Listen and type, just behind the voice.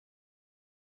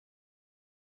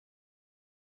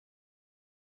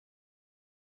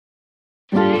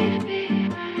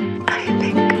I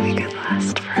think we could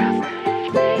last forever.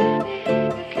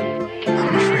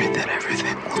 I'm afraid that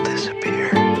everything will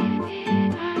disappear.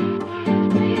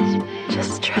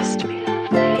 Just trust me.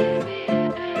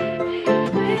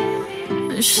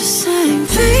 She's saying,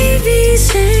 baby,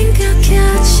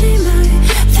 생각하지 마.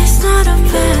 There's not a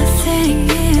bad thing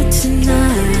here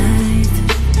tonight.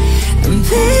 And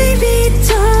baby,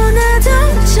 떠나도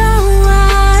좋아.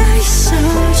 있어,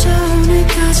 전에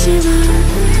가지마.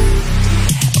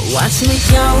 Watch me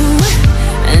go,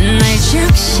 and I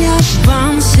just shut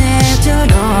bombs at the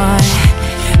door.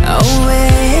 Oh,